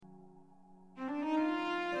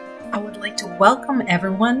I would like to welcome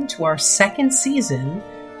everyone to our second season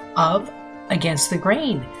of Against the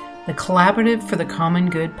Grain, the Collaborative for the Common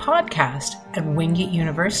Good podcast at Wingate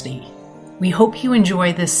University. We hope you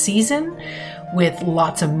enjoy this season with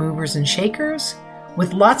lots of movers and shakers,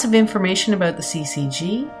 with lots of information about the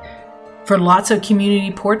CCG, for lots of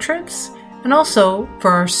community portraits, and also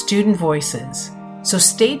for our student voices. So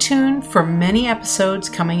stay tuned for many episodes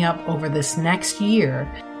coming up over this next year.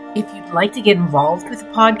 If you'd like to get involved with the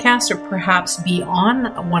podcast or perhaps be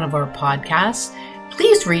on one of our podcasts,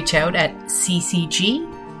 please reach out at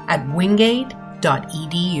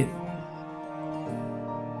ccg@wingate.edu.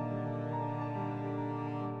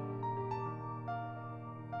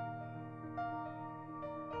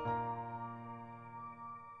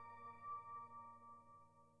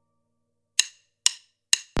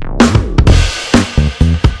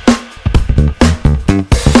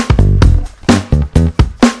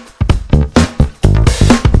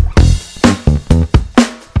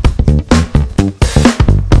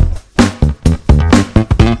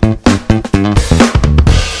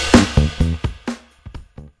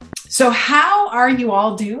 So how are you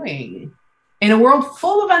all doing? In a world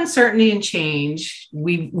full of uncertainty and change,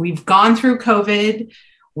 we've gone through COVID.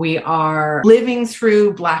 We are living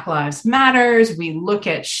through Black Lives Matters. We look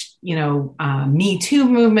at, Me Too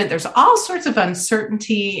movement. There's all sorts of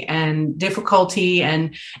uncertainty and difficulty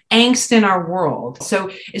and angst in our world. So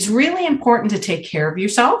it's really important to take care of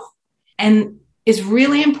yourself, and it's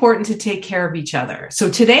really important to take care of each other. So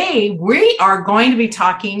today we are going to be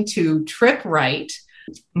talking to Trip Wright,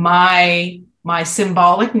 my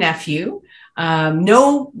symbolic nephew,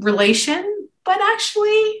 no relation, but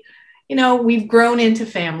actually, we've grown into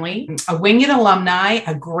family, a Wingate alumni,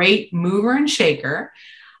 a great mover and shaker.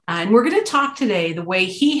 And we're going to talk today the way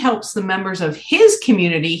he helps the members of his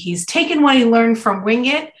community. He's taken what he learned from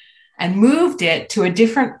Wingate and moved it to a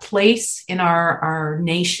different place in our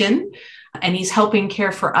nation. And he's helping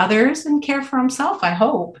care for others and care for himself, I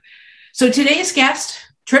hope. So today's guest,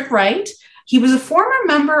 Trip Wright. He was a former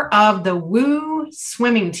member of the WU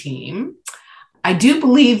swimming team. I do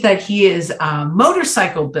believe that he is a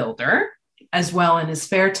motorcycle builder as well in his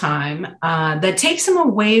spare time that takes him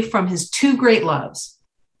away from his two great loves,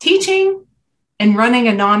 teaching and running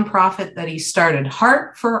a nonprofit that he started,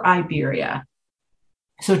 Heart for Iberia.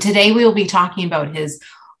 So today we will be talking about his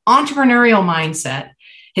entrepreneurial mindset,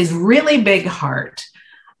 his really big heart,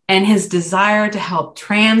 and his desire to help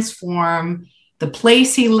transform the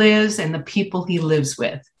place he lives and the people he lives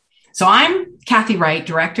with. So I'm Kathy Wright,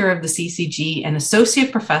 director of the CCG and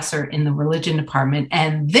associate professor in the religion department,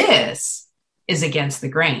 and this is Against the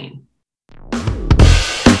Grain.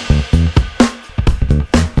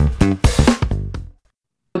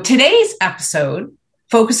 Today's episode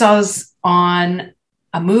focuses on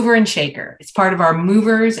a mover and shaker. It's part of our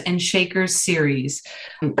Movers and Shakers series.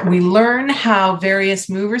 We learn how various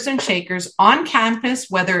movers and shakers on campus,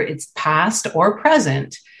 whether it's past or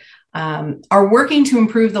present, are working to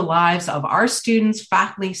improve the lives of our students,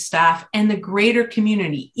 faculty, staff, and the greater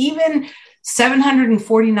community, even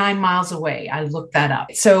 749 miles away. I looked that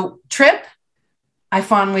up. So Trip, I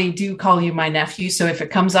fondly do call you my nephew. So if it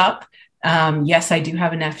comes up, yes, I do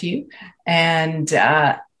have a nephew. And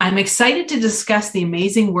I'm excited to discuss the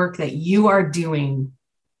amazing work that you are doing,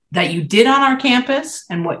 that you did on our campus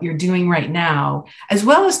and what you're doing right now, as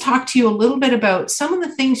well as talk to you a little bit about some of the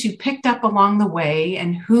things you picked up along the way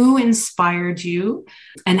and who inspired you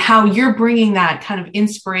and how you're bringing that kind of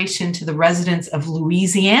inspiration to the residents of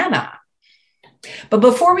Louisiana. But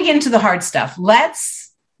before we get into the hard stuff,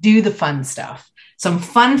 let's do the fun stuff. Some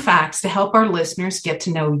fun facts to help our listeners get to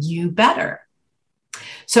know you better.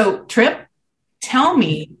 So, Trip, tell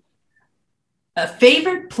me a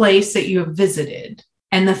favorite place that you have visited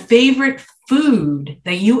and the favorite food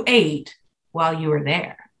that you ate while you were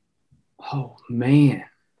there. Oh, man.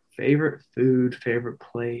 Favorite food, favorite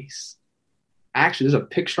place. Actually, there's a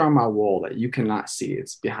picture on my wall that you cannot see.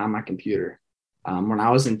 It's behind my computer. When I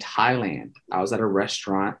was in Thailand, I was at a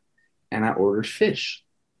restaurant and I ordered fish.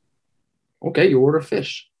 Okay, you order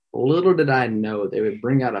fish. Little did I know they would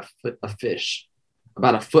bring out a fish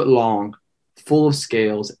about a foot long, full of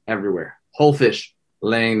scales everywhere. Whole fish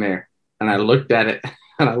laying there. And I looked at it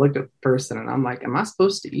and I looked at the person and I'm like, am I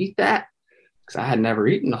supposed to eat that? Because I had never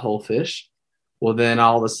eaten a whole fish. Well, then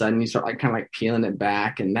all of a sudden you start kind of peeling it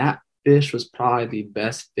back. And that fish was probably the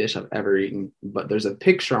best fish I've ever eaten. But there's a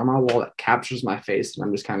picture on my wall that captures my face. And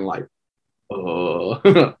I'm just kind of like, oh.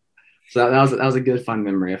 So that was a good, fun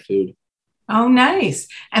memory of food. Oh, nice.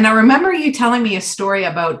 And I remember you telling me a story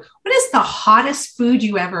about what is the hottest food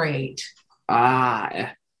you ever ate?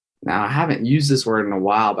 Now, I haven't used this word in a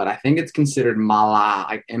while, but I think it's considered mala,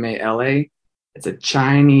 like Mala. It's a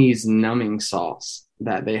Chinese numbing sauce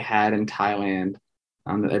that they had in Thailand,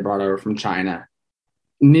 that they brought over from China.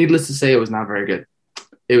 Needless to say, it was not very good.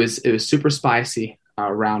 It was super spicy,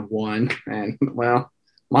 round one, and well,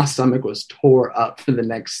 my stomach was tore up for the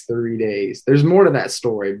next 3 days. There's more to that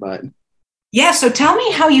story, but Yeah. So tell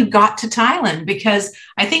me how you got to Thailand, because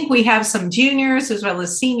I think we have some juniors as well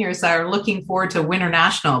as seniors that are looking forward to Winter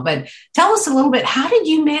National. But tell us a little bit, how did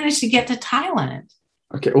you manage to get to Thailand?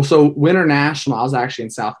 okay. Well, so Winter National, I was actually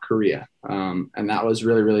in South Korea, and that was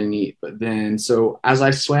really, really neat. But then, so as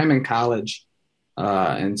I swam in college,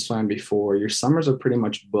 and swam before, your summers are pretty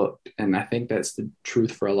much booked, and I think that's the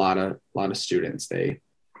truth for a lot of students. They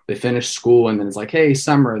finish school, and then it's like, hey,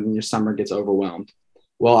 summer, and then your summer gets overwhelmed.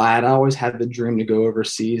 Well, I had always had the dream to go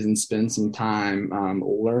overseas and spend some time,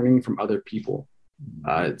 learning from other people.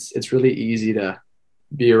 It's really easy to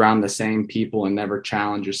be around the same people and never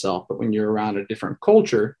challenge yourself, but when you're around a different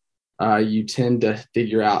culture, you tend to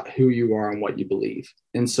figure out who you are and what you believe.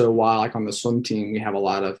 And so while like on the swim team, we have a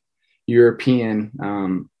lot of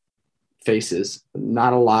European faces,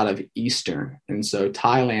 not a lot of Eastern. And so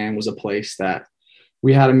Thailand was a place that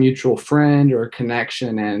we had a mutual friend or a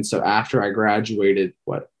connection. And so after I graduated,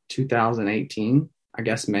 2018, I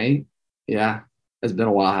guess May. Yeah, it's been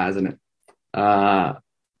a while, hasn't it?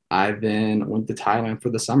 I then went to Thailand for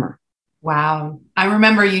the summer. Wow. I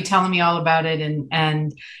remember you telling me all about it,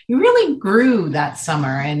 and you really grew that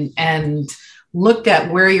summer and looked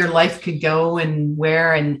at where your life could go and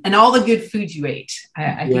where and all the good food you ate.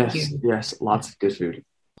 I think Yes, lots of good food.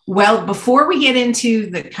 well, before we get into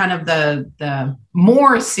the kind of the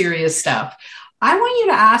more serious stuff, I want you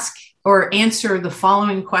to ask or answer the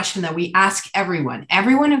following question that we ask everyone.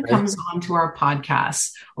 Everyone who comes on to our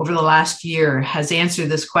podcast over the last year has answered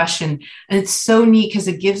this question. And it's so neat because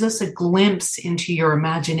it gives us a glimpse into your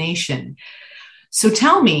imagination. So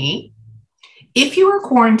tell me, if you were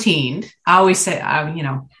quarantined, I always say,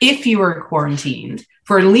 if you were quarantined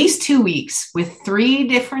for at least 2 weeks with 3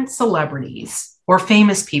 different celebrities or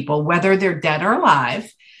famous people, whether they're dead or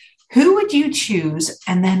alive, who would you choose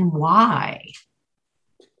and then why?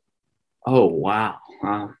 Oh, wow.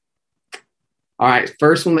 All right.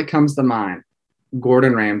 First one that comes to mind,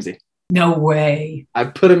 Gordon Ramsay. No way. I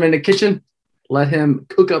put him in the kitchen, let him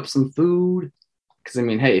cook up some food. Because, I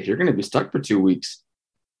mean, hey, if you're going to be stuck for 2 weeks,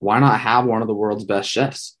 why not have one of the world's best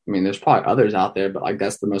chefs? I mean, there's probably others out there, but like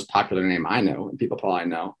that's the most popular name I know and people probably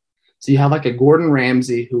know. So you have like a Gordon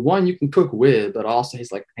Ramsay who, one, you can cook with, but also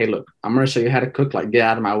he's like, hey, look, I'm going to show you how to cook. Like, get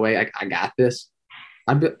out of my way. I got this.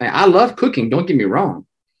 I love cooking. Don't get me wrong.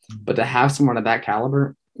 But to have someone of that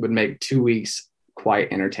caliber would make 2 weeks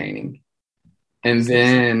quite entertaining. And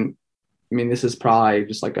then, I mean, this is probably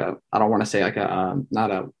just like I don't want to say like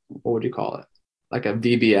not a, what would you call it? Like a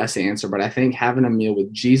VBS answer, but I think having a meal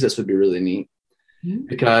with Jesus would be really neat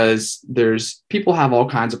because people have all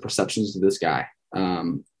kinds of perceptions of this guy,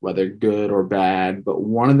 whether good or bad. But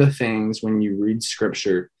one of the things when you read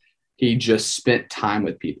scripture, he just spent time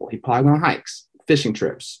with people. He probably went on hikes, fishing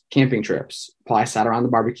trips, camping trips, probably sat around the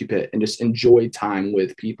barbecue pit and just enjoyed time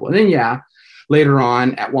with people. And then, later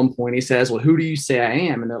on, at one point, he says, well, who do you say I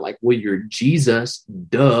am? And they're like, well, you're Jesus,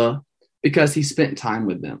 duh, because he spent time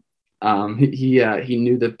with them. He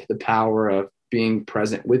knew the power of being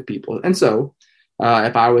present with people. And so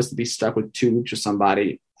if I was to be stuck with 2 weeks with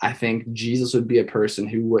somebody, I think Jesus would be a person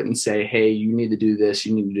who wouldn't say, hey, you need to do this,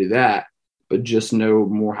 you need to do that, but just know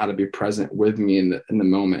more how to be present with me in the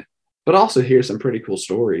moment. But also hear some pretty cool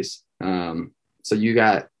stories. So you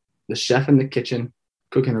got the chef in the kitchen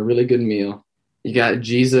cooking a really good meal. You got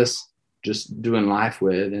Jesus just doing life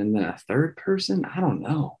with. And then a third person, I don't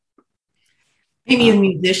know. Maybe a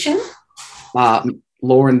musician?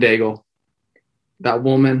 Lauren Daigle. That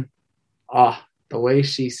woman, the way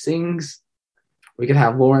she sings. We could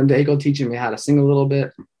have Lauren Daigle teaching me how to sing a little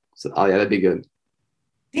bit. So, that'd be good.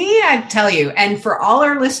 Yeah, I tell you. And for all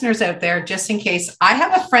our listeners out there, just in case, I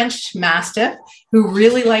have a French Mastiff who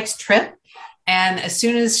really likes Trip. And as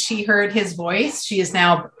soon as she heard his voice, she is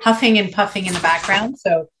now huffing and puffing in the background.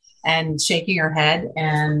 And shaking her head.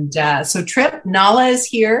 And so Trip, Nala is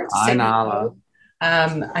here. Hi, Nala.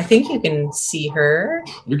 I think you can see her.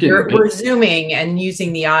 We're Zooming and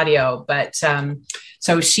using the audio, but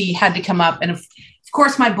so she had to come up. And of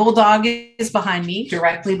course, my bulldog is behind me,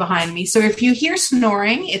 directly behind me. So if you hear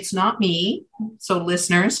snoring, it's not me. So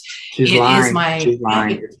listeners, She's lying. She's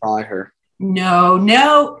lying. It's probably her.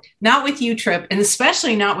 No, not with you, Trip, and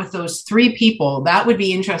especially not with those 3 people. That would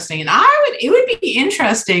be interesting. And it would be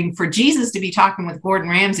interesting for Jesus to be talking with Gordon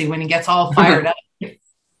Ramsay when he gets all fired up.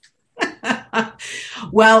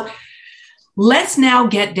 Well, let's now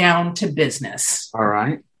get down to business. All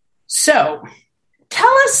right. So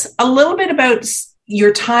tell us a little bit about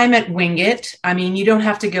your time at Wingate. I mean, you don't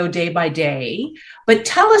have to go day by day, but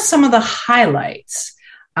tell us some of the highlights.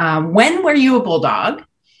 When were you a Bulldog?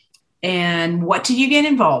 And what did you get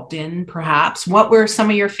involved in, perhaps? What were some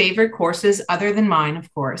of your favorite courses, other than mine,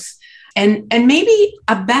 of course? And maybe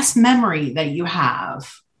a best memory that you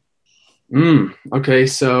have. Okay,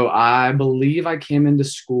 so I believe I came into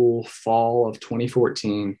school fall of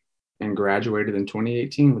 2014 and graduated in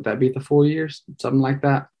 2018. Would that be the 4 years? Something like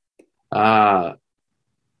that.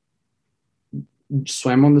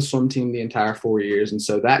 Swam on the swim team the entire 4 years. And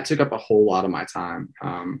so that took up a whole lot of my time.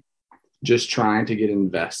 Just trying to get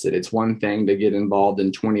invested. It's one thing to get involved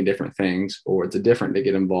in 20 different things, or it's a different to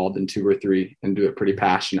get involved in 2 or 3 and do it pretty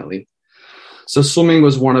passionately. So swimming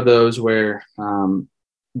was one of those where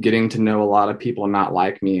getting to know a lot of people not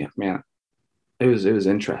like me, man, it was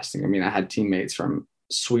interesting. I mean, I had teammates from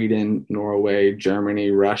Sweden, Norway,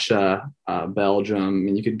 Germany, Russia, Belgium. I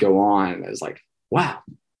mean, you could go on. It was like, wow,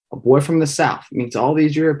 a boy from the South meets all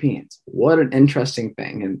these Europeans. What an interesting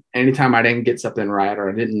thing. And anytime I didn't get something right or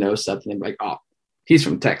I didn't know something, I'd be like, oh, he's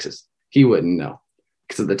from Texas. He wouldn't know,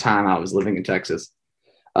 because at the time I was living in Texas.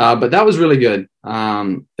 But that was really good.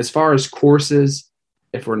 As far as courses,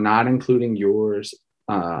 if we're not including yours,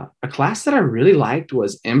 a class that I really liked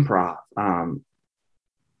was improv.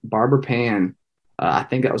 Barbara Pan, I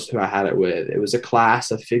think that was who I had it with. It was a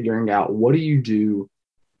class of figuring out, what do you do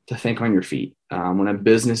to think on your feet when a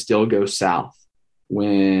business deal goes south,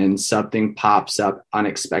 when something pops up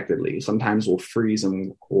unexpectedly. Sometimes we'll freeze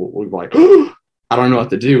and we'll be like, oh, I don't know what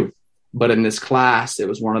to do. But in this class, it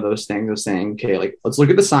was one of those things of saying, okay, like, let's look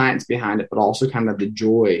at the science behind it, but also kind of the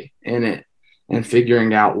joy in it and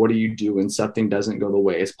figuring out, what do you do when something doesn't go the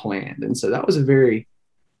way as planned. And so that was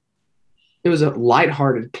it was a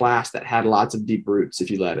lighthearted class that had lots of deep roots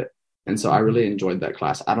if you let it. And so I really enjoyed that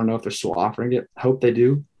class. I don't know if they're still offering it. I hope they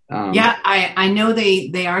do. Yeah, I know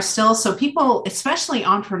they are still. So people, especially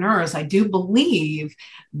entrepreneurs, I do believe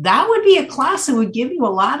that would be a class that would give you a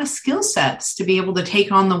lot of skill sets to be able to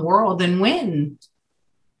take on the world and win.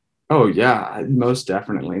 Oh, yeah, most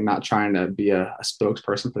definitely. I'm not trying to be a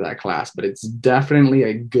spokesperson for that class, but it's definitely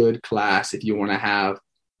a good class if you want to have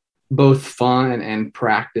both fun and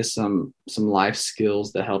practice some life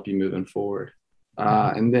skills that help you moving forward.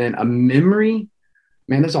 And then a memory,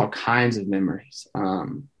 man, there's all kinds of memories.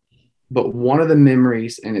 But one of the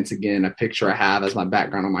memories, and it's, again, a picture I have as my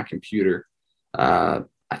background on my computer. I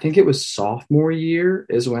think it was sophomore year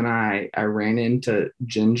is when I ran into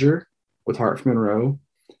Ginger with Heart for Monroe.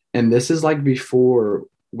 And this is like before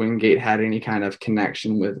Wingate had any kind of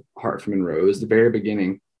connection with Heart for Monroe. It was the very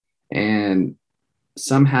beginning. And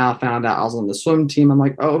somehow found out I was on the swim team. I'm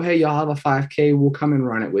like, oh, hey, y'all have a 5K. We'll come and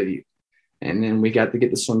run it with you. And then we got to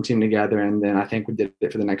get the swim team together. And then I think we did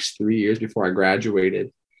it for the next 3 years before I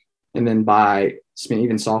graduated. And then by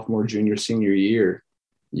even sophomore, junior, senior year,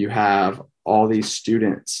 you have all these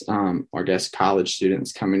students, or I guess college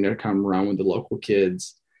students, coming to come run with the local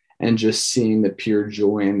kids, and just seeing the pure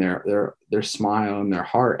joy in their smile and their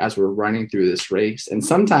heart as we're running through this race. And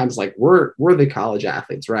sometimes, like, we're the college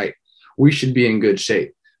athletes, right? We should be in good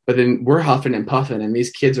shape, but then we're huffing and puffing, and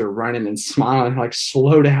these kids are running and smiling, like,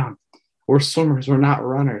 slow down. We're swimmers, we're not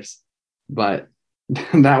runners. But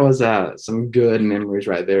that was some good memories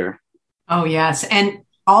right there. Oh, yes. And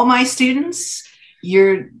all my students,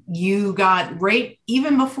 you got right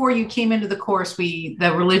even before you came into the course.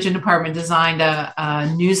 The religion department designed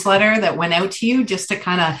a newsletter that went out to you just to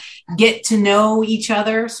kind of get to know each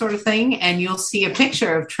other, sort of thing. And you'll see a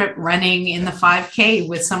picture of Trip running in the 5K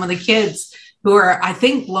with some of the kids who are, I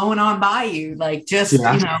think, blowing on by you, like, just,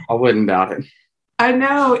 yeah, I wouldn't doubt it. I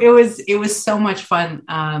know it was so much fun.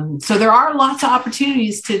 So there are lots of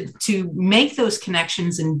opportunities to make those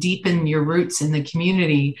connections and deepen your roots in the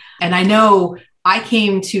community. And I know I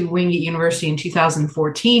came to Wingate University in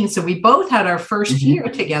 2014, so we both had our first year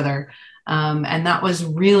together, and that was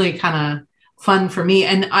really kind of fun for me.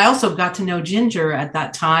 And I also got to know Ginger at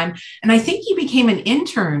that time, and I think you became an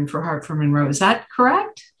intern for Heart for Monroe. Is that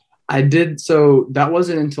correct? I did. So that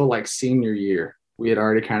wasn't until like senior year. We had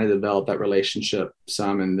already kind of developed that relationship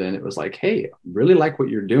some, and then it was like, hey, really like what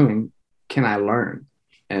you're doing. Can I learn?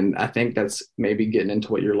 And I think that's maybe getting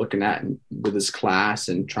into what you're looking at with this class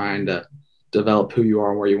and trying to develop who you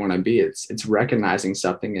are and where you want to be. It's recognizing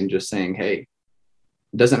something and just saying, hey,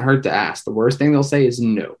 it doesn't hurt to ask. The worst thing they'll say is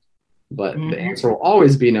no, but the answer will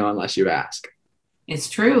always be no unless you ask. It's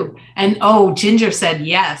true. And Ginger said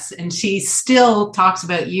yes. And she still talks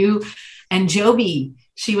about you. And Joby,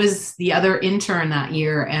 She was the other intern that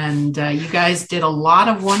year, and you guys did a lot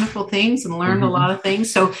of wonderful things and learned a lot of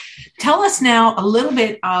things. So tell us now a little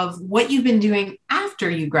bit of what you've been doing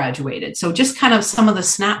after you graduated. So just kind of some of the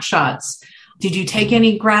snapshots. Did you take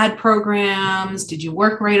any grad programs? Did you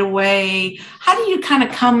work right away? How did you kind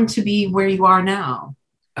of come to be where you are now?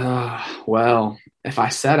 Well, if I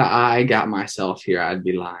said I got myself here, I'd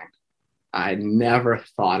be lying. I never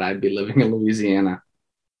thought I'd be living in Louisiana,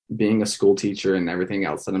 being a school teacher and everything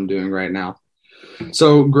else that I'm doing right now.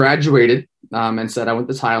 So graduated and said I went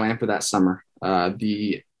to Thailand for that summer.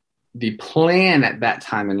 The plan at that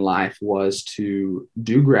time in life was to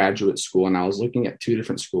do graduate school, and I was looking at two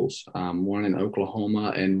different schools, one in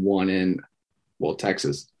Oklahoma and one in,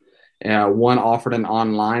 Texas. One offered an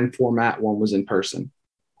online format, one was in person.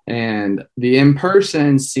 And the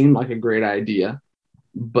in-person seemed like a great idea,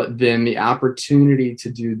 but then the opportunity to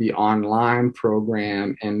do the online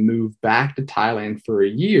program and move back to Thailand for a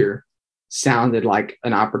year sounded like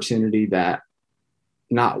an opportunity that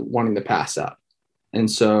not wanting to pass up. And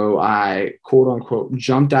so I, quote unquote,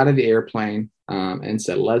 jumped out of the airplane and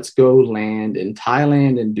said, let's go land in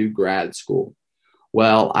Thailand and do grad school.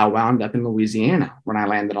 Well, I wound up in Louisiana when I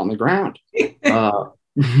landed on the ground.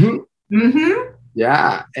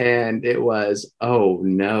 Yeah. And it was, oh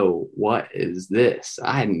no, what is this?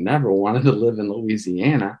 I never wanted to live in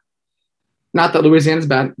Louisiana. Not that Louisiana's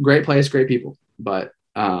bad, great place, great people, but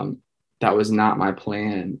that was not my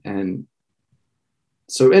plan. And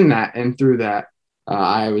so in that and through that,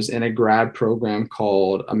 I was in a grad program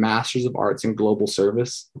called a Master's of Arts in Global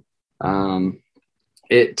Service.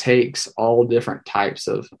 It takes all different types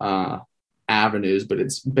of avenues, but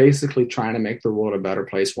it's basically trying to make the world a better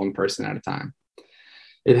place, one person at a time.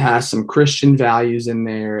 It has some Christian values in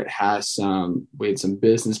there. It has we had some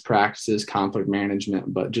business practices, conflict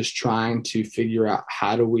management, but just trying to figure out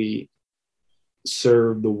how do we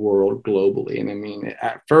serve the world globally. And I mean,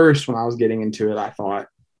 at first, when I was getting into it, I thought,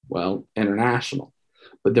 well, international.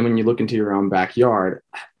 But then when you look into your own backyard,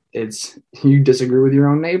 you disagree with your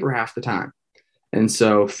own neighbor half the time. And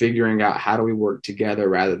so figuring out how do we work together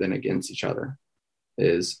rather than against each other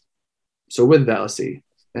so with that, let's see.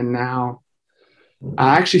 And now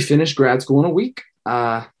I actually finished grad school in a week.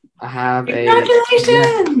 I have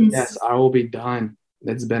Congratulations! Yes, I will be done.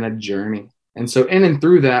 It's been a journey. And so in and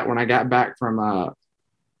through that, when I got back from,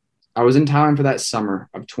 I was in Thailand for that summer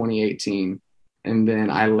of 2018. And then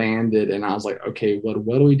I landed and I was like, okay, what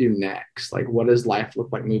do we do next? Like, what does life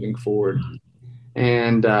look like moving forward?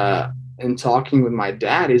 And talking with my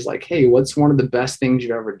dad, he's like, hey, what's one of the best things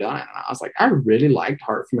you've ever done? And I was like, I really liked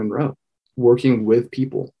Hartford Monroe, working with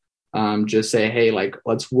people. Just say, hey, like,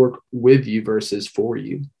 let's work with you versus for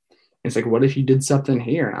you. And it's like, what if you did something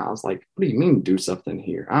here? And I was like, what do you mean do something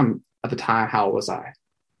here? At the time, how old was I?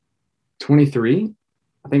 23,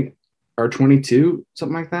 I think, or 22,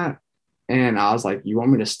 something like that. And I was like, you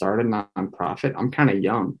want me to start a nonprofit? I'm kind of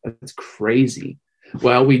young. That's crazy.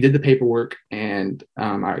 Well, we did the paperwork and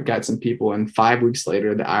I got some people. And 5 weeks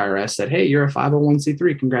later, the IRS said, hey, you're a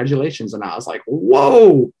 501c3. Congratulations. And I was like,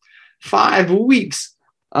 whoa, 5 weeks.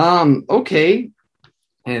 Okay.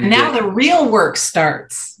 And now the real work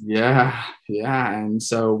starts. Yeah. And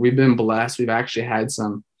so we've been blessed. We've actually had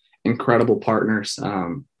some incredible partners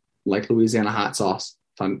like Louisiana Hot Sauce.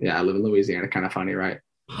 Fun. Yeah, I live in Louisiana. Kind of funny, right?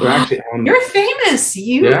 You're famous.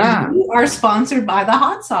 You are sponsored by the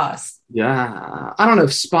hot sauce. Yeah. I don't know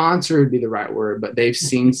if sponsor would be the right word, but they've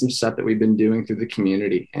seen some stuff that we've been doing through the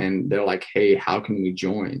community and they're like, hey, how can we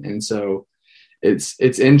join? And so it's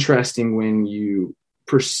interesting when you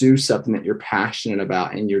pursue something that you're passionate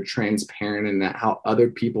about and you're transparent in that how other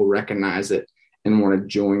people recognize it and want to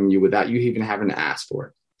join you without you even having to ask for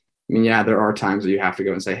it. I mean, yeah, there are times that you have to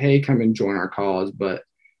go and say, hey, come and join our cause. But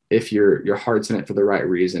if your heart's in it for the right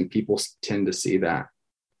reason, people tend to see that.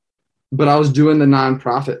 But I was doing the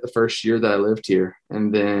nonprofit the first year that I lived here.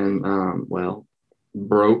 And then,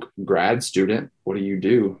 broke grad student. What do you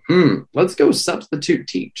do? Let's go substitute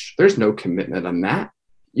teach. There's no commitment on that.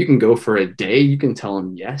 You can go for a day. You can tell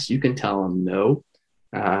them yes. You can tell them no.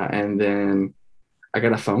 And then I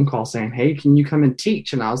got a phone call saying, hey, can you come and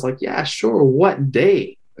teach? And I was like, yeah, sure. What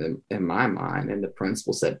day? In my mind. And the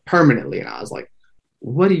principal said permanently. And I was like,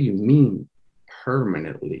 what do you mean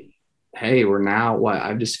permanently? Hey, we're now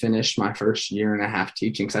I've just finished my first year and a half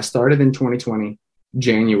teaching. So I started in 2020,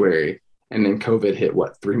 January, and then COVID hit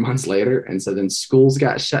 3 months later. And so then schools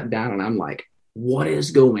got shut down and I'm like, what is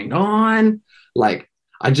going on? Like,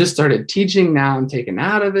 I just started teaching. Now I'm taken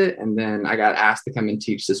out of it. And then I got asked to come and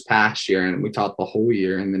teach this past year and we taught the whole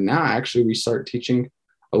year. And then now actually we start teaching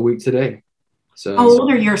a week today. So how old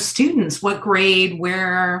are your students? What grade?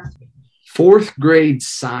 Where? Fourth grade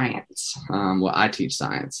science. Well, I teach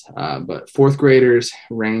science, but fourth graders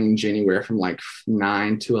range anywhere from like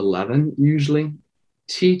 9 to 11 usually.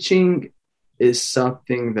 Teaching is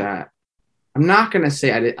something that I'm not going to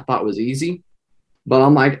say I thought was easy, but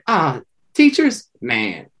I'm like, teachers,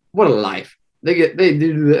 man, what a life. They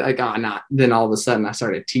do like, not. Then all of a sudden I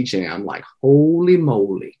started teaching. I'm like, holy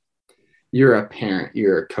moly. You're a parent,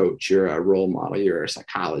 you're a coach, you're a role model, you're a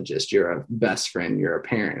psychologist, you're a best friend, you're a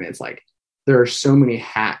parent. And it's like, there are so many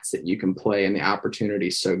hats that you can play and the opportunity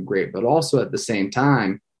is so great. But also at the same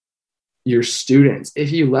time, your students,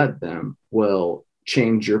 if you let them, will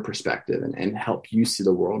change your perspective and help you see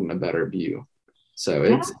the world in a better view.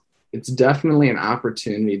 So it's definitely an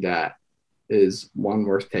opportunity that is one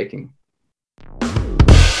worth taking.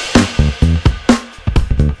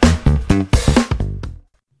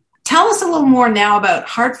 Tell us a little more now about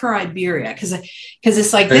Heart for Iberia, because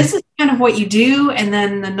it's like, this is kind of what you do, and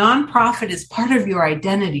then the nonprofit is part of your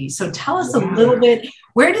identity. So tell us a little bit,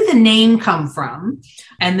 where did the name come from?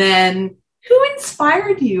 And then who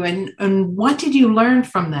inspired you, and what did you learn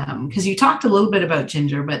from them? Because you talked a little bit about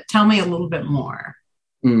Ginger, but tell me a little bit more.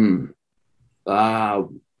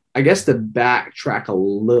 I guess to backtrack a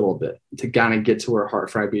little bit to kind of get to where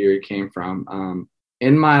Heart for Iberia came from.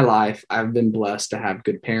 In my life, I've been blessed to have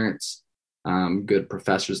good parents, good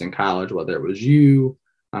professors in college, whether it was you.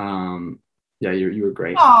 You were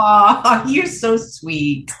great. Oh, you're so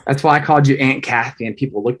sweet. That's why I called you Aunt Kathy, and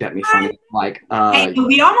people looked at me funny. Like, hey,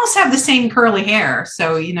 we almost have the same curly hair,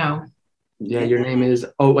 so you know. Yeah, your name is.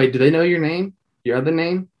 Oh wait, do they know your name? Your other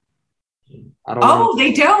name? I don't know.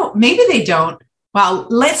 They don't. Maybe they don't. Well,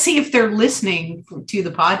 let's see if they're listening to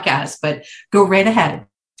the podcast. But go right ahead.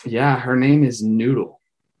 Yeah, her name is Noodle.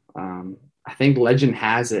 I think legend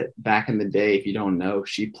has it back in the day, if you don't know,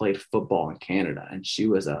 she played football in Canada, and she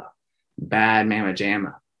was a bad mamma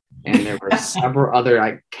jamma. And there were several other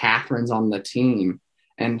like Catherines on the team,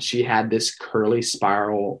 and she had this curly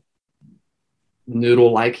spiral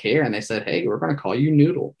noodle-like hair, and they said, hey, we're going to call you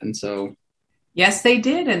Noodle. And so yes, they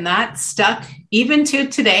did. And that stuck even to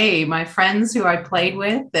today. My friends who I played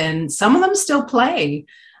with, and some of them still play,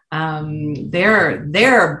 they're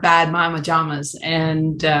bad mama jamas.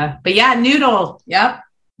 And but yeah, Noodle. Yep.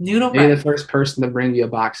 Noodle. Maybe the first person to bring you a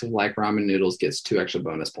box of like ramen noodles gets 2 extra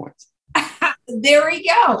bonus points. There we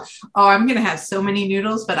go. Oh, I'm gonna have so many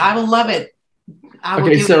noodles, but I will love it. I will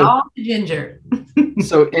give it all to Ginger.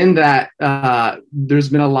 So in that, there's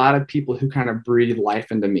been a lot of people who kind of breathe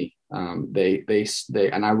life into me. They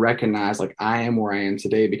and I recognize like I am where I am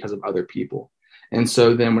today because of other people. And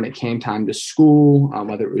so then when it came time to school,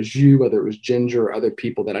 whether it was you, whether it was Ginger or other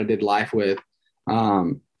people that I did life with,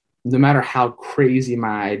 no matter how crazy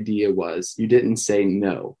my idea was, you didn't say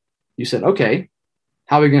no. You said, okay,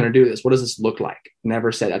 how are we going to do this? What does this look like?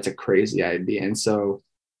 Never said that's a crazy idea. And so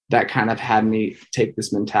that kind of had me take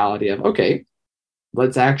this mentality of, okay,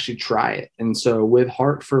 let's actually try it. And so with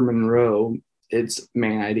Heart for Monroe, its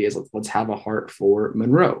main idea is let's have a heart for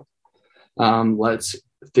Monroe. Let's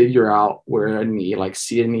figure out where a need, like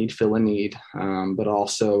see a need, fill a need. But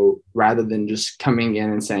also rather than just coming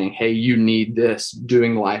in and saying, hey, you need this,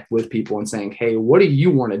 doing life with people and saying, hey, what do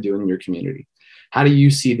you want to do in your community? How do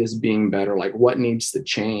you see this being better? Like what needs to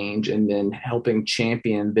change? And then helping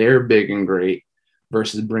champion their big and great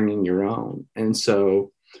versus bringing your own. And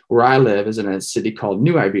so where I live is in a city called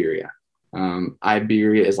New Iberia.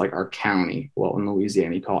 Iberia is like our county. Well, in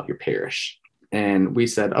Louisiana, you call it your parish. And we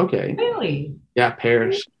said, okay. Really? Yeah,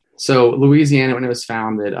 parish. So Louisiana, when it was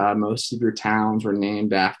founded, most of your towns were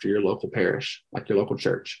named after your local parish, like your local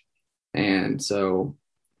church. And so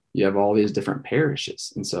you have all these different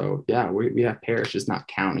parishes. And so, yeah, we have parishes, not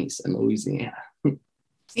counties in Louisiana.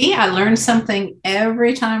 See, I learned something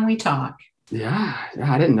every time we talk. Yeah,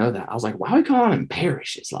 I didn't know that. I was like, why are we calling them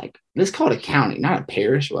parishes? Like, let's call it a county, not a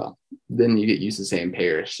parish. Well, then you get used to saying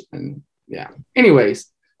parish. And yeah.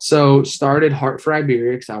 Anyways, so started Heart for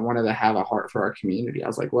Iberia because I wanted to have a heart for our community. I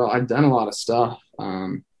was like, well, I've done a lot of stuff,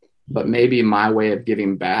 but maybe my way of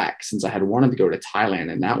giving back, since I had wanted to go to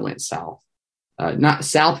Thailand and that went south. Not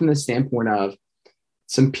south from the standpoint of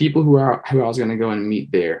some people who I was going to go and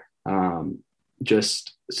meet there.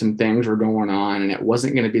 Just some things were going on and it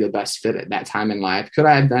wasn't going to be the best fit at that time in life. Could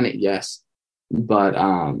I have done it? Yes. But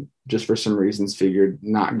just for some reasons figured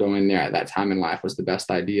not going there at that time in life was the best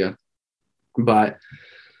idea. But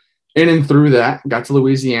in and through that, got to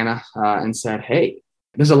Louisiana and said, hey,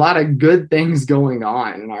 there's a lot of good things going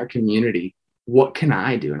on in our community. What can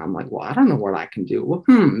I do? And I'm like, well, I don't know what I can do. Well,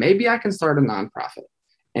 maybe I can start a nonprofit.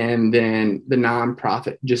 And then the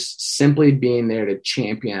nonprofit just simply being there to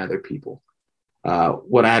champion other people.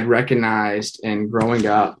 What I had recognized in growing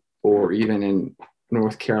up or even in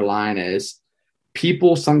North Carolina is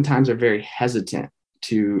people sometimes are very hesitant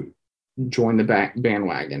to join the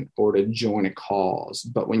bandwagon or to join a cause.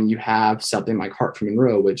 But when you have something like Heart for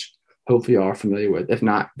Monroe, which hopefully you all are familiar with, if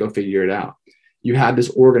not, go figure it out. You have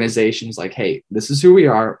this organization who's like, hey, this is who we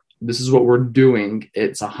are. This is what we're doing.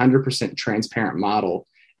 It's 100% transparent model.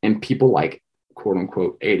 And people like, quote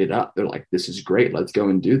unquote, ate it up. They're like, this is great. Let's go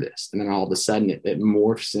and do this. And then all of a sudden it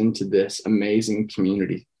morphs into this amazing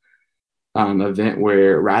community event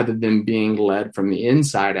where rather than being led from the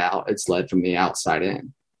inside out, it's led from the outside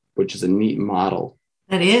in, which is a neat model.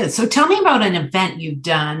 That is. So tell me about an event you've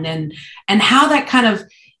done and how that kind of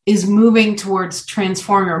is moving towards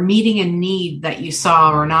transforming or meeting a need that you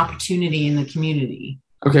saw or an opportunity in the community.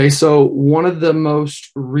 Okay, so one of the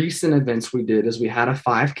most recent events we did is we had a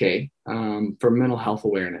 5K for mental health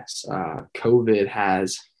awareness. COVID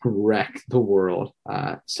has wrecked the world,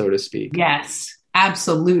 so to speak. Yes,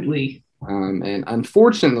 absolutely. And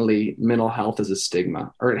unfortunately, mental health is a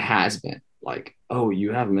stigma, or it has been. Like, oh,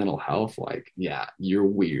 you have mental health? Like, yeah, you're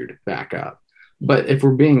weird, back up. But if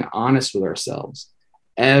we're being honest with ourselves,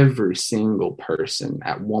 every single person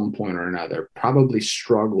at one point or another probably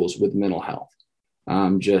struggles with mental health.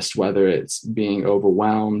 Just whether it's being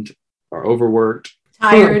overwhelmed or overworked.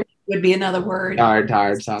 Tired would be another word.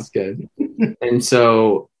 Tired sounds good. And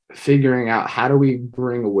so figuring out how do we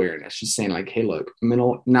bring awareness, just saying like, hey, look,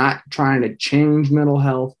 not trying to change mental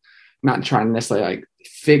health, not trying to necessarily like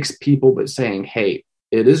fix people, but saying, hey,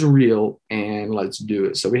 it is real and let's do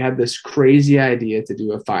it. So we had this crazy idea to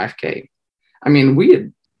do a 5K. I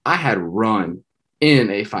mean, I had run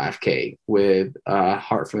in a 5K with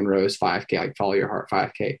Heart for Monroe's 5K, like Follow Your Heart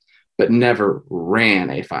 5K, but never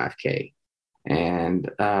ran a 5K. And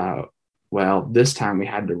well, this time we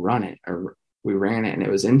had to run it, or we ran it, and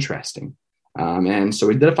it was interesting. And so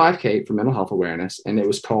we did a 5K for mental health awareness, and it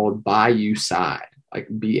was called Bayou Side, like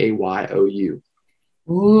Bayou.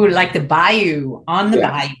 Ooh, like the bayou, on the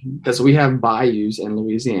bayou. Because we have bayous in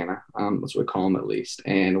Louisiana. That's what we call them at least.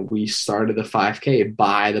 And we started the 5K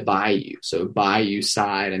by the bayou. So Bayou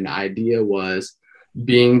Side. And the idea was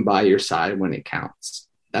being by your side when it counts.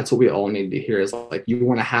 That's what we all need to hear is like, you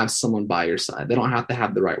want to have someone by your side. They don't have to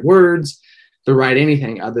have the right words, the right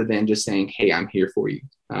anything other than just saying, hey, I'm here for you.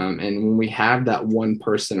 And when we have that one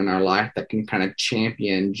person in our life that can kind of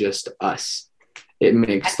champion just us, it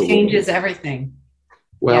makes the changes everything.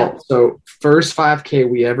 Well, So first 5K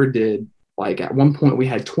we ever did, like at one point we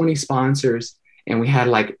had 20 sponsors and we had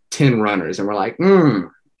like 10 runners, and we're like,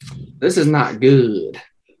 this is not good.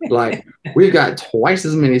 Like we've got twice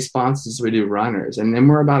as many sponsors as we do runners. And then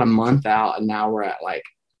we're about a month out and now we're at like,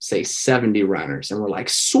 say 70 runners. And we're like,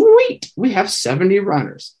 sweet, we have 70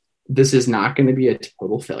 runners. This is not going to be a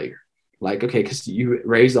total failure. Like, okay, because you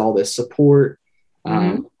raised all this support.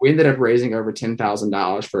 We ended up raising over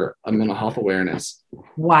 $10,000 for a mental health awareness.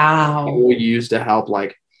 Wow. We use to help,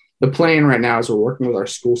 like the plan right now is we're working with our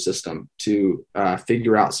school system to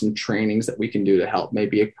figure out some trainings that we can do to help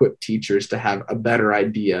maybe equip teachers to have a better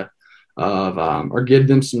idea of, or give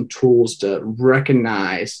them some tools to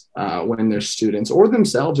recognize when their students or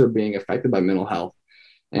themselves are being affected by mental health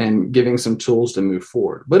and giving some tools to move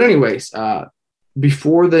forward. But anyways,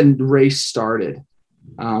 before the race started,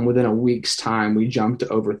 within a week's time, we jumped to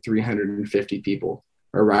over 350 people,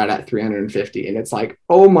 or right at 350. And it's like,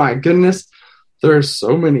 oh my goodness, there's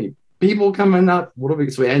so many people coming up.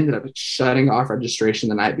 So we ended up shutting off registration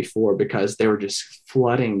the night before because they were just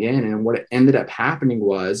flooding in. And what ended up happening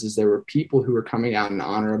is there were people who were coming out in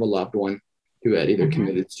honor of a loved one who had either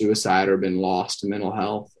committed suicide or been lost to mental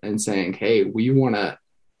health and saying, hey, we want to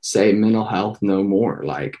say mental health no more.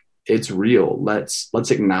 Like, it's real. Let's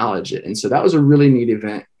acknowledge it. And so that was a really neat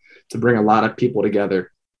event to bring a lot of people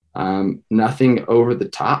together. Nothing over the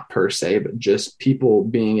top per se, but just people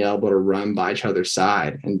being able to run by each other's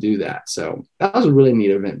side and do that. So that was a really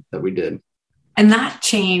neat event that we did. And that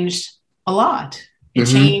changed a lot.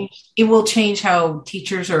 It will change how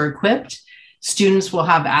teachers are equipped. Students will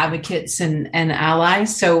have advocates and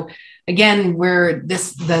allies. So again,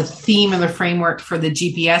 the theme or the framework for the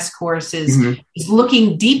GPS course is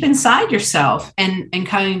looking deep inside yourself and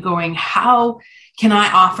kind of going, how can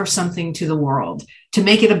I offer something to the world to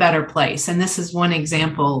make it a better place? And this is one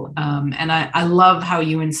example. And I love how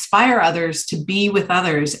you inspire others to be with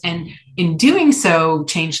others, and in doing so,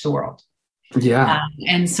 change the world. Yeah.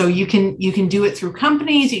 And so you can do it through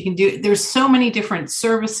companies. There's so many different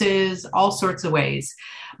services, all sorts of ways.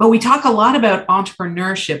 But we talk a lot about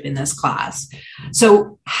entrepreneurship in this class.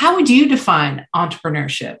 So how would you define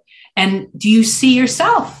entrepreneurship? And do you see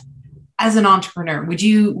yourself as an entrepreneur? Would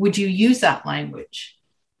you use that language?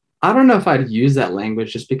 I don't know if I'd use that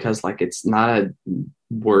language just because like it's not a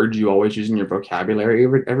word you always use in your vocabulary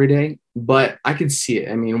every day, but I could see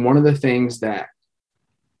it. I mean, one of the things that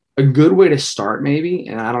a good way to start maybe,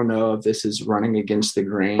 and I don't know if this is running against the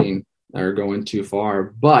grain or going too far,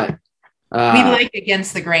 but We like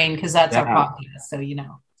Against the Grain because that's our yeah, podcast. So, you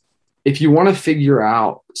know. if you want to figure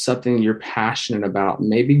out something you're passionate about,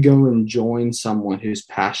 maybe go and join someone who's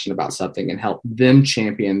passionate about something and help them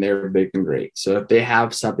champion their big and great. So if they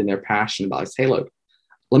have something they're passionate about, say, hey, look,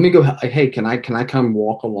 let me go. Hey, can I come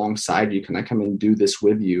walk alongside you? Can I come and do this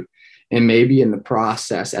with you? And maybe in the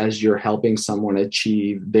process, as you're helping someone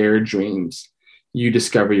achieve their dreams, you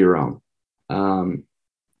discover your own.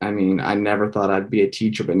 I mean, I never thought I'd be a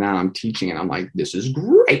teacher, but now I'm teaching and I'm like, this is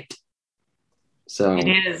great. So It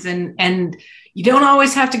is. And you don't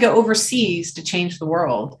always have to go overseas to change the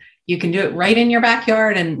world. You can do it right in your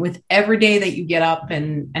backyard and with every day that you get up.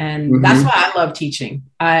 And that's why I love teaching.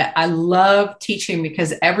 I love teaching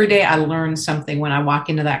because every day I learn something when I walk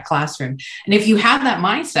into that classroom. And if you have that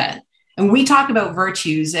mindset, and we talk about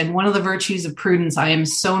virtues, and one of the virtues of prudence, I am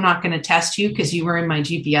so not going to test you because you were in my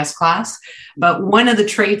GPS class. But one of the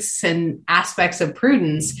traits and aspects of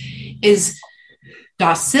prudence is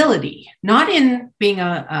docility, not in being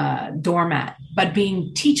a doormat, but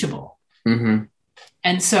being teachable. mm-hmm.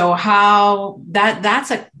 And so how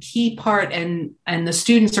that's a key part. And the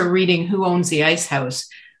students are reading Who Owns the Ice House,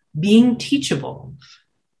 being teachable,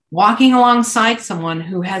 walking alongside someone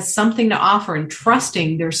who has something to offer and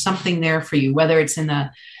trusting there's something there for you, whether it's in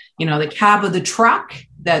the cab of the truck.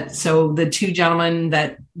 So the two gentlemen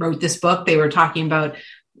that wrote this book, they were talking about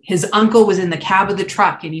his uncle was in the cab of the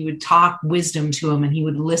truck and he would talk wisdom to him and he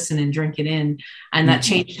would listen and drink it in. And that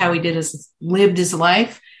changed how he lived his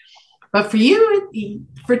life. But for you,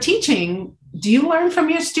 for teaching, do you learn from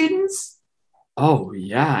your students? Oh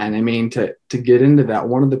yeah. And I mean, to get into that,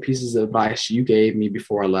 one of the pieces of advice you gave me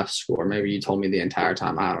before I left school, or maybe you told me the entire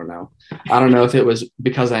time, I don't know. I don't know if it was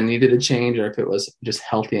because I needed a change or if it was just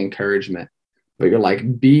healthy encouragement, but you're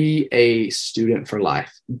like, be a student for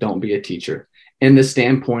life. Don't be a teacher. In the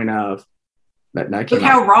standpoint of that Look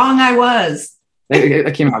how wrong I was.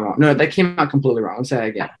 That came out wrong. No, that came out completely wrong. Let's say that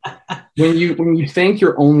again. When you think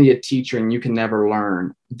you're only a teacher and you can never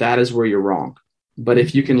learn, that is where you're wrong. But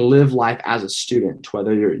if you can live life as a student,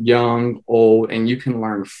 whether you're young, old, and you can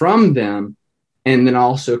learn from them and then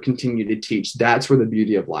also continue to teach, that's where the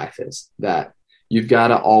beauty of life is, that you've got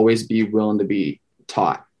to always be willing to be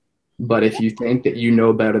taught. But if you think that you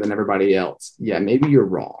know better than everybody else, yeah, maybe you're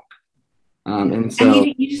wrong. And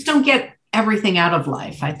you just don't get everything out of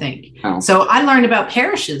life, I think. No. So I learned about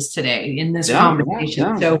parishes today in this conversation.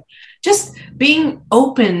 Yeah. So just being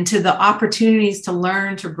open to the opportunities to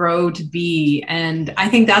learn, to grow, to be. And I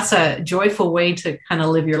think that's a joyful way to kind of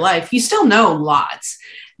live your life. You still know lots,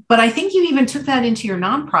 but I think you even took that into your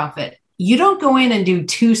nonprofit. You don't go in and do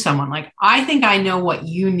to someone like, I think I know what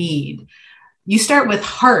you need. You start with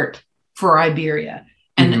heart for Iberia,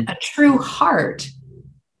 and a true heart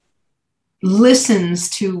listens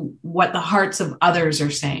to what the hearts of others are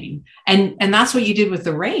saying. And that's what you did with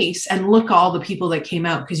the race. And look, all the people that came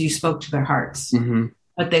out because you spoke to their hearts,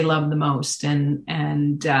 what they love the most.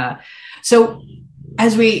 And so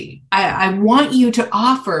as I want you to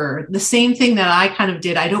offer the same thing that I kind of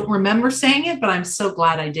did. I don't remember saying it, but I'm so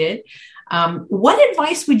glad I did. What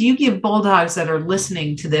advice would you give Bulldogs that are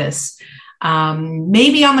listening to this?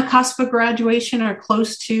 Maybe on the cusp of graduation or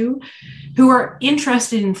close to, who are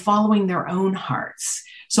interested in following their own hearts.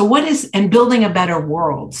 So and building a better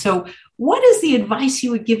world. So what is the advice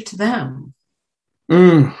you would give to them?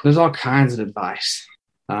 There's all kinds of advice.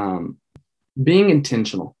 Being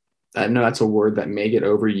intentional. I know that's a word that may get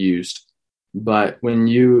overused, but when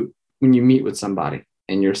you meet with somebody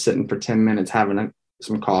and you're sitting for 10 minutes having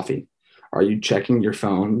some coffee, are you checking your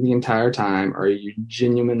phone the entire time? Or are you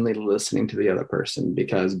genuinely listening to the other person?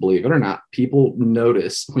 Because believe it or not, people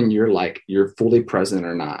notice when you're fully present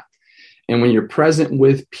or not. And when you're present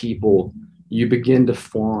with people, you begin to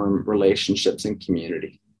form relationships and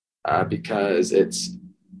community, because it's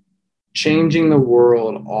changing the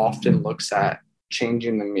world often looks at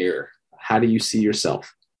changing the mirror. How do you see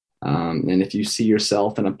yourself? And if you see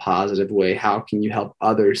yourself in a positive way, how can you help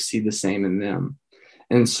others see the same in them?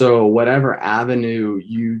 And so whatever avenue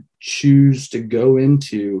you choose to go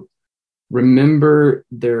into, remember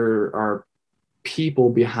there are people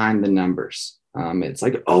behind the numbers. It's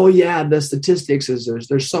like, oh yeah, the statistics is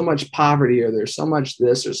there's so much poverty, or there's so much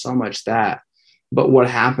this or so much that. But what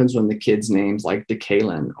happens when the kids' names like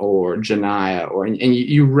Decalen or Janaya, and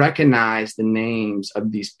you recognize the names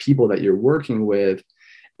of these people that you're working with,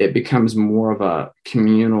 it becomes more of a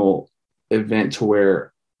communal event to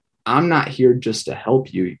where I'm not here just to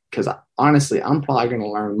help you, because honestly, I'm probably going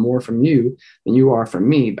to learn more from you than you are from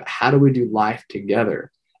me. But how do we do life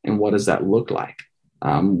together? And what does that look like?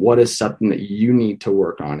 What is something that you need to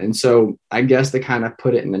work on? And so I guess to kind of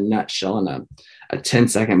put it in a nutshell in a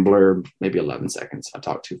 10-second blurb, maybe 11 seconds. I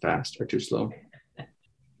talk too fast or too slow.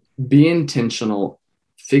 Be intentional,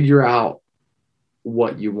 figure out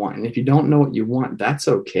what you want. And if you don't know what you want, that's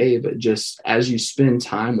okay. But just as you spend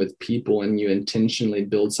time with people and you intentionally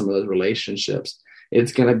build some of those relationships,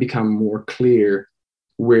 it's going to become more clear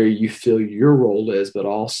where you feel your role is, but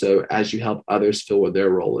also as you help others feel what their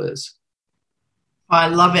role is. I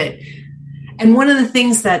love it. And one of the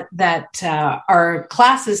things that our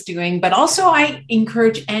class is doing, but also I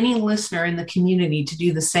encourage any listener in the community to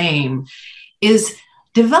do the same, is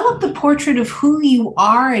develop the portrait of who you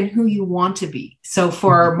are and who you want to be. So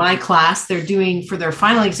for my class, they're doing, for their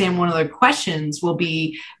final exam, one of their questions will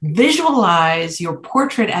be visualize your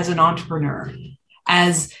portrait as an entrepreneur,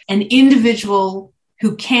 as an individual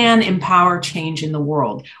who can empower change in the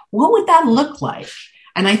world. What would that look like?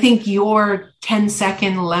 And I think your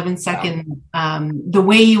 10-second, 11-second, the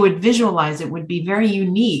way you would visualize it would be very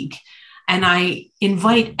unique. And I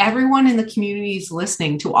invite everyone in the communities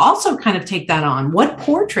listening to also kind of take that on. What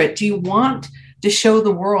portrait do you want to show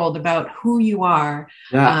the world about who you are?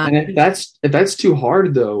 Yeah, and if that's too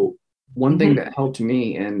hard, though, one thing that helped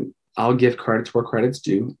me, and I'll give credits where credit's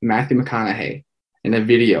due, Matthew McConaughey in a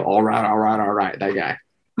video, all right, that guy.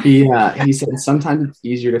 He said sometimes it's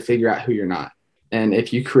easier to figure out who you're not. And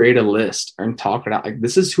if you create a list and talk it out, like,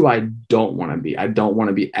 this is who I don't want to be. I don't want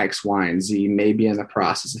to be X, Y, and Z. Maybe in the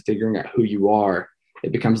process of figuring out who you are,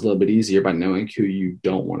 it becomes a little bit easier by knowing who you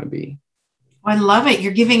don't want to be. I love it.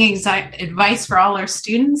 You're giving advice for all our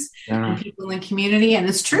students and people in the community. And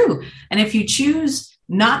it's true. And if you choose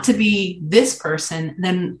not to be this person,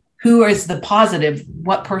 then who is the positive?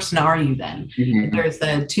 What person are you then? Mm-hmm. There's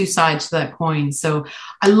the two sides to that coin. So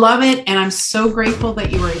I love it. And I'm so grateful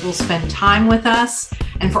that you were able to spend time with us.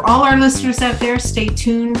 And for all our listeners out there, stay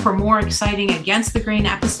tuned for more exciting Against the Grain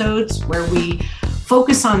episodes where we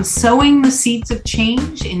focus on sowing the seeds of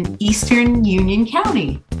change in Eastern Union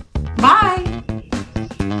County. Bye.